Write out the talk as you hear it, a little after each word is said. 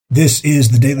This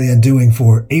is the Daily Undoing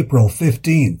for April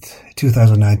 15th,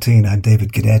 2019. I'm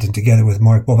David Cadet, and together with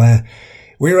Mark Bovin,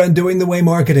 we're undoing the way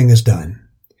marketing is done.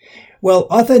 Well,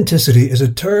 authenticity is a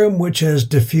term which has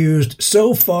diffused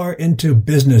so far into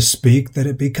business speak that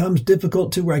it becomes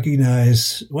difficult to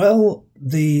recognize, well,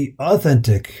 the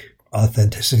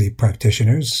authenticity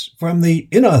practitioners from the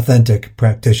inauthentic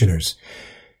practitioners.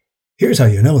 Here's how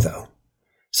you know, though.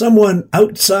 Someone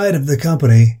outside of the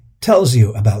company tells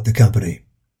you about the company.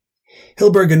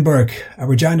 Hillberg & Berk, a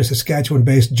Regina,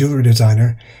 Saskatchewan-based jewelry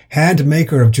designer, hand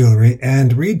maker of jewelry,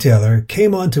 and retailer,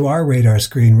 came onto our radar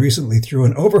screen recently through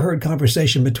an overheard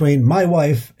conversation between my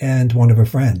wife and one of her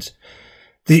friends.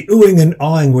 The oohing and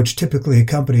awing which typically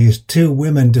accompanies two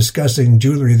women discussing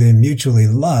jewelry they mutually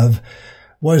love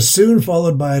was soon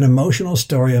followed by an emotional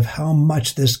story of how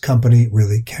much this company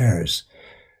really cares.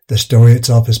 The story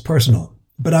itself is personal,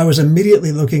 but I was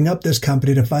immediately looking up this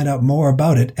company to find out more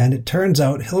about it, and it turns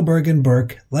out Hillberg &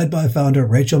 Berk, led by founder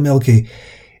Rachel Mielke,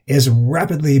 is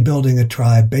rapidly building a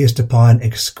tribe based upon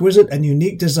exquisite and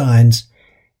unique designs,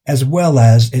 as well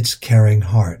as its caring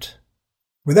heart.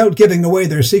 Without giving away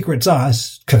their secret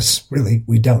sauce, because really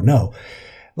we don't know,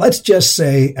 let's just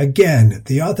say, again,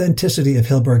 the authenticity of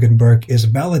Hillberg & Berk is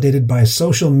validated by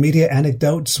social media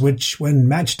anecdotes, which, when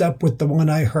matched up with the one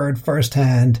I heard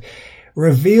firsthand,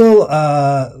 reveal,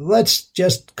 let's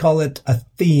just call it a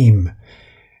theme,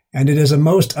 and it is a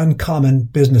most uncommon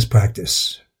business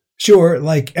practice. Sure,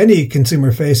 like any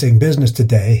consumer-facing business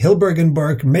today, Hillberg &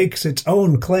 Berk makes its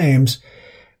own claims,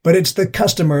 but it's the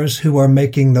customers who are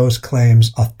making those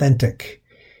claims authentic.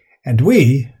 And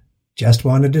we just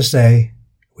wanted to say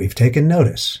we've taken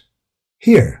notice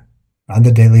here on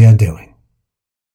the Daily Undoing.